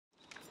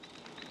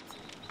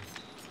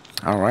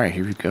Alright,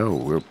 here we go.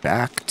 We're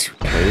back to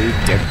play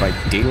Dead by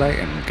Daylight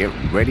and get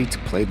ready to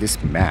play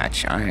this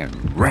match. I am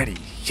ready.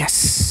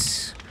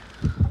 Yes!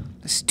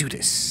 Let's do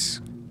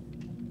this.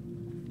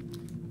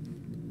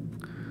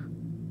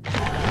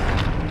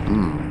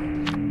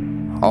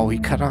 Oh, he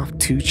cut off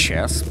 2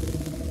 chests?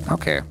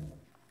 Okay.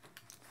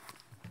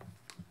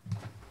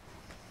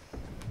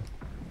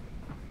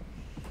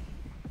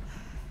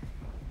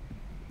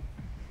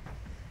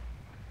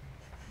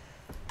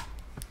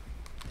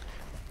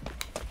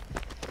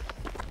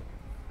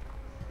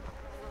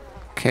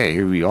 Okay,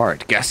 here we are at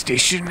the gas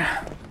station.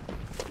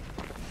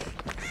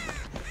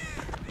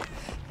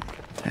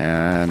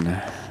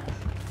 And...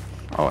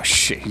 oh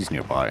shit, he's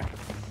nearby.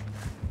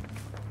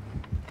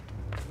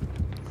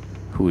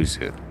 Who is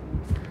it?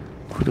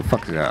 Who the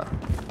fuck is that?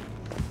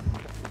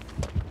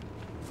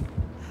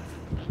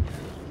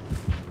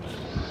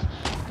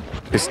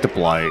 It's the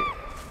Blight.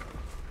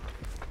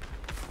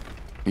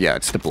 Yeah,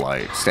 it's the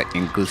Blight. It's that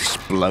English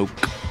bloke.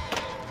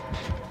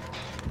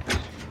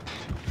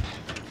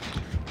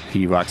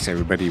 He rocks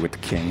everybody with the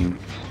cane.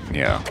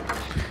 Yeah.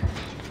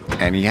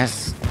 And he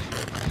has...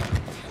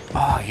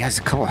 oh, he has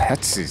a couple of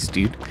hexes,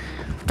 dude.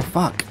 What the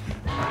fuck?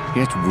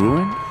 He has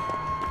Ruin?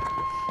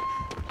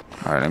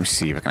 Alright, let me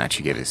see if I can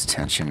actually get his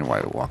attention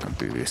while we're walking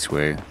through this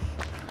way.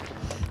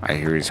 I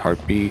hear his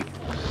heartbeat.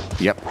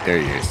 Yep, there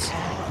he is.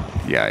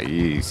 Yeah,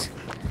 he's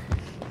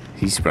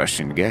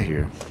rushing to get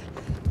here.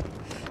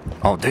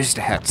 Oh, there's the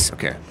hex.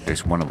 Okay,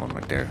 there's one of them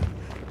right there.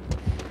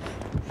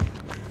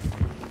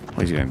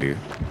 What's he gonna do?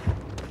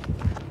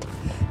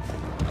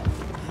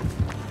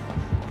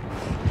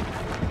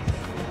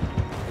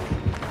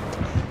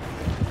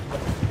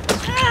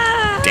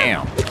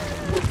 Damn.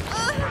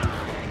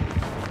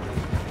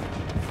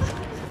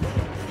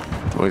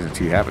 Wasn't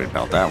too happy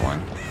about that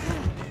one.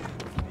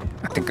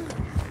 I think...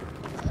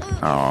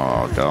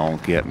 oh,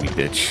 don't get me,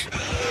 bitch.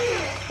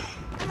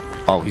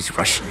 Oh, he's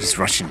rushing. He's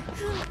rushing.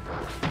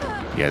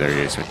 Yeah, there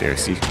he is right there.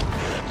 See?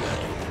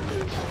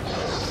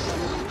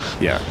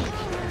 Yeah.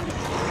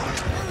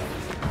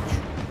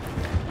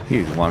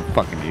 He's one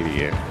fucking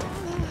idiot.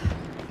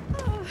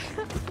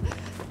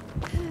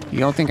 You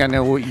don't think I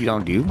know what you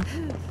don't do?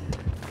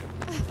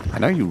 I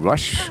know you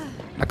rush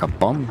like a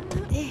bum.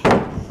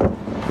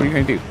 What are you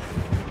gonna do?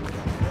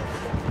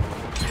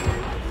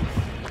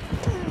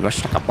 You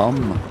rush like a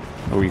bum.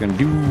 What are you gonna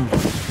do?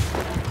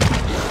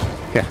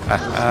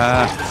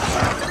 Yeah.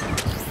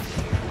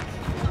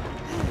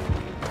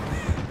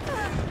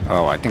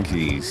 Oh, I think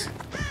he's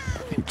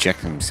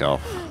injecting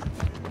himself.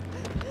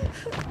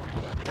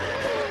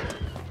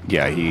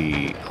 Yeah,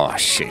 he... oh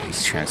shit,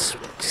 he's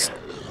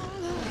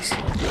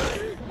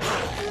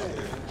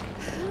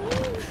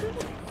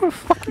what a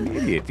fucking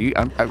idiot, dude.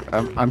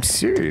 I'm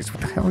serious.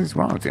 What the hell is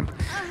wrong with him?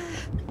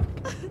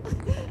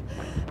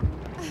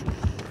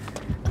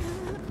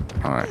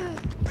 Alright.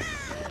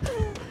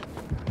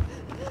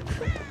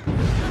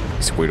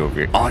 Let's wait over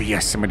here. Oh,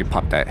 yes, somebody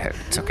popped that head.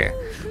 It's okay.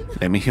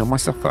 Let me heal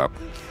myself up.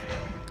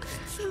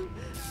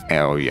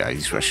 Oh, yeah,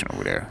 he's rushing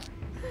over there.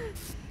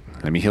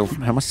 Let me heal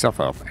myself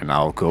up, and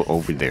I'll go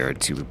over there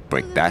to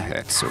break that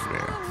hex over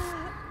there.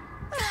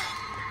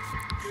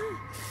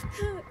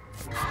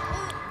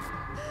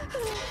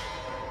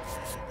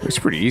 It's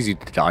pretty easy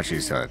to dodge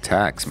his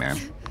attacks, man.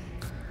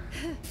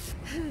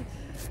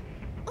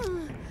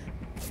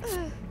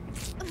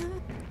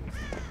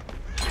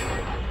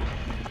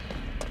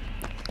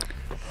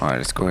 Alright,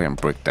 let's go ahead and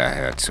break that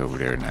hex over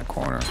there in that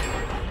corner.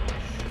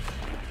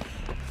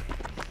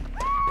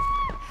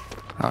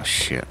 Oh,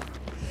 shit.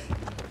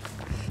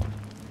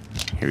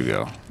 Here we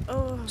go.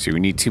 So we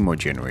need 2 more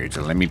generators.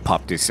 So let me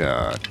pop this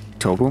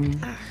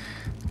totem.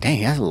 Dang,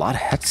 he has a lot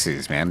of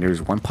hexes, man.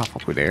 There's one pop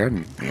over there,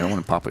 and the other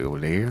one pop over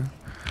there.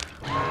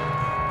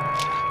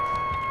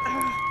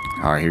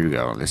 Alright, here we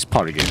go. Let's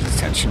probably get his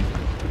attention.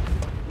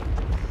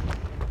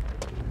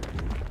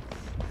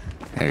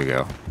 There you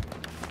go.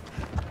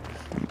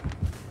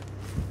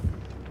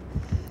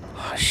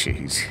 Oh,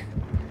 shit.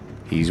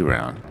 He's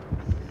around.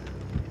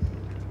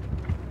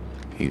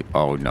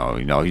 Oh,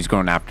 no, he's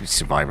going after the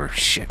survivor.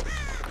 Shit.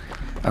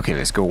 Okay,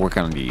 let's go work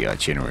on the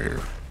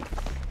generator.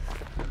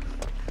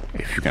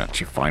 If you can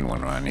actually find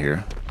one around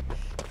here.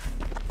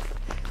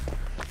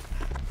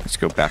 Let's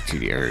go back to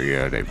the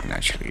area that we can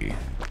actually...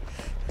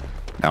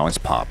 that one's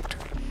popped.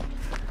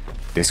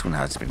 This one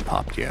hasn't been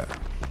popped yet.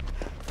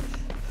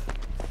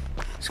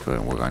 Let's go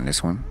ahead and work on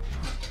this one.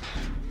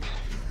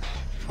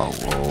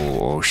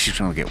 Oh, she's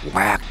gonna get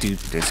whacked, dude.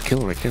 There's a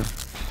kill right there.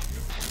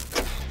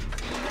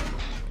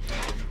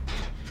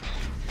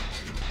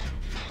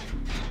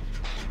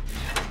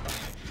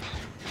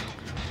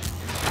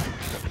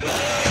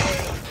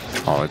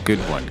 Oh, good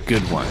one,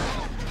 good one.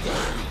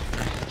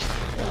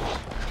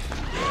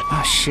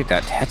 Oh shit,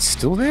 that head's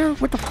still there?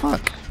 What the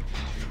fuck?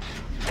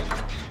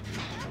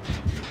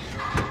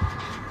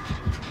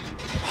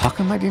 How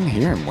come I didn't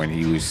hear him when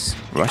he was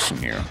rushing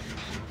here?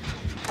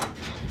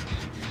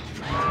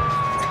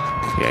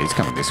 Yeah, he's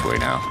coming this way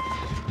now.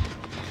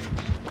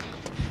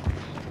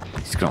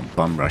 He's gonna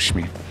bum rush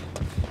me.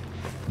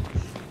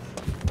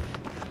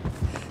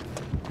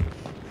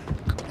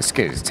 Let's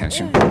get his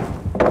attention.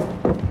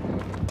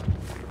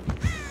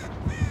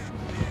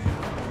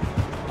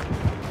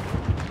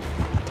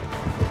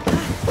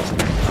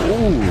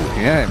 Ooh,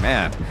 yeah,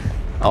 man.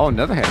 Oh,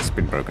 another head's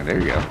been broken. There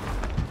you go.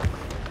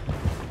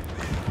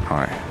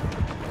 Alright.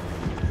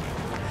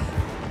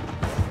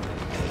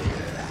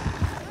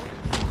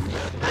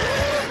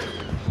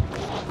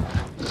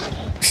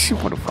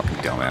 What a fucking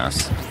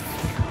dumbass.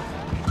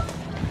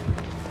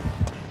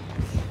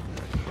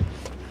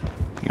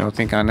 You don't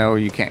think I know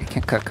you can't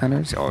cut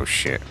cutters? Oh,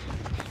 shit.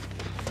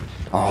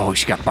 Oh,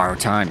 she got borrowed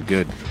time.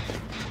 Good.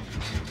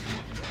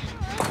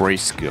 Great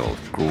skill.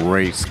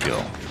 Great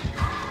skill.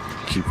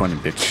 Keep running,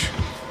 bitch.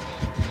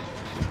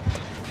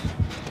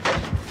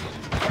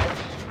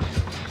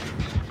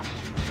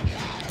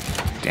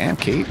 Damn,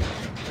 Kate.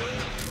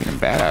 Being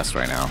badass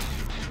right now.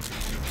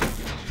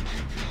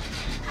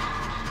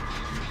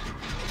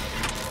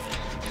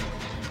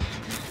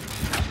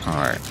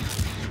 Alright.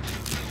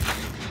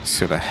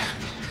 So the...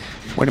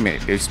 Wait a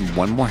minute. There's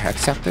one more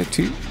hex out there,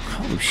 too?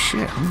 Oh,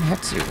 shit. How many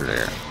hexes are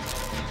there?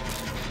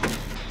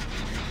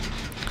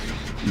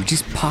 You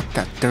just popped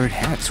that third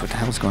hex. What the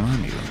hell's going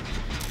on here?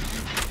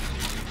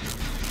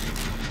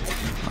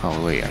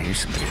 Oh, wait. I hear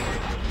somebody.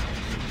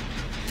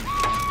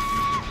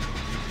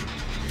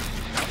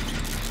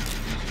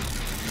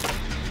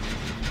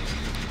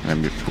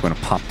 We're gonna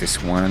pop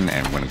this one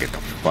and we're gonna get the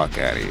fuck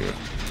out of here.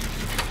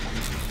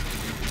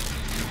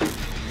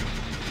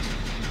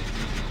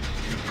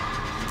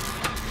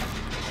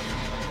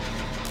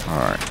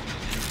 Alright.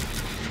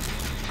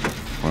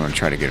 We're gonna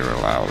try to get her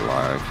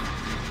alive.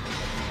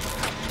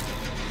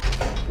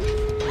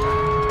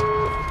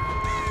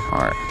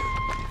 Alright.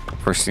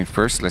 First thing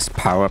first, let's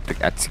power up the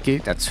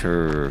Etsy. That's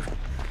her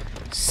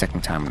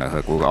second time on the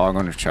hook. We're all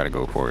gonna try to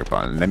go for it,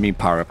 but let me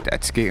power up the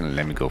Etsy and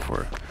let me go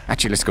for it.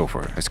 Actually, let's go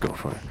for it. Let's go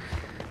for it.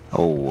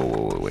 Oh,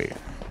 whoa, wait.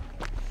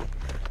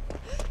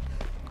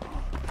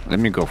 Let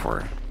me go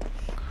for it.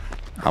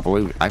 I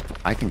believe. I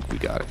think we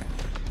got it.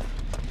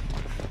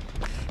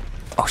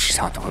 Oh, she's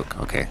out the hook.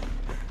 Okay.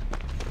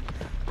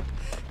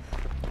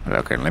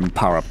 Okay, let me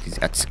power up these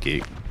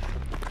Etsy.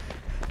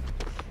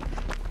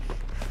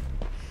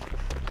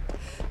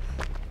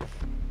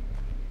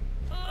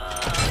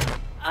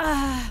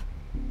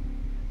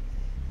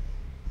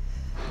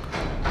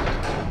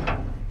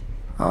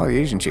 Oh, the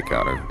Asian chick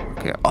got her.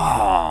 Okay.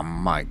 Oh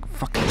my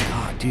fucking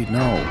god, dude,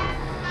 no.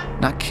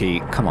 Not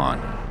Kate, come on.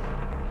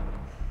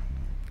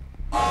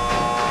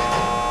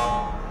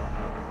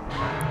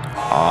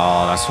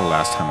 Oh, that's the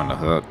last time on the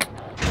hook.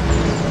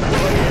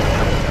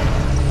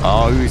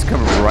 Oh, he's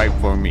coming right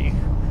for me.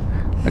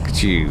 Look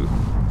at you.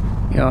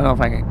 You don't know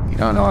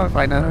if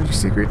I know your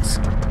secrets.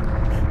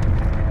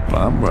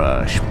 Bum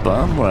rush,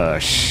 bum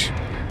rush.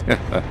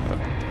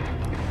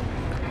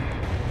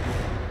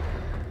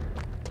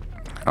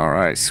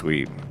 Alright,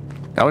 sweet.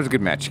 That was a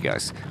good match, you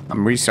guys.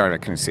 I'm really sorry I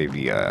couldn't save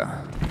the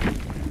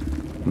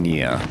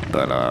Nia,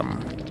 but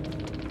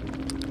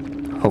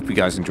hope you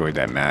guys enjoyed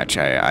that match.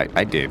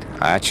 I did.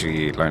 I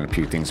actually learned a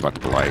few things about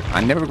the Blight.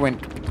 I never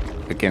went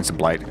against the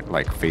Blight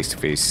like face to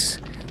face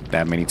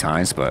that many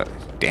times, but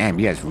damn,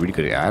 he has really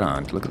good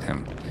add-ons. Look at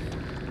him.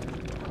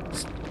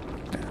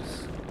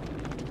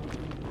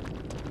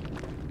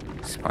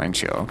 Spine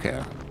chill,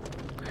 okay.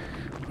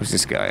 What's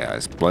this guy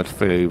has? Blood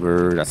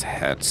flavor, that's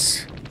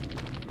Hets.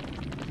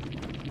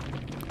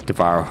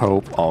 Devour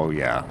Hope, oh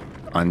yeah.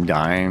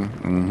 Undying,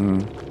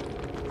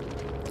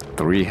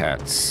 3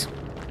 hats.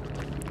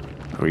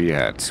 3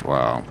 hats,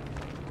 wow.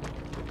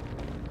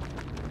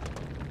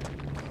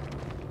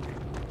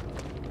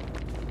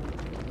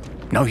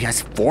 No, he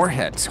has 4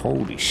 hats,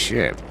 holy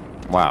shit.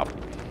 Wow.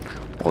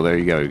 Well, there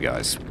you go, you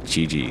guys.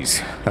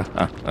 GG's.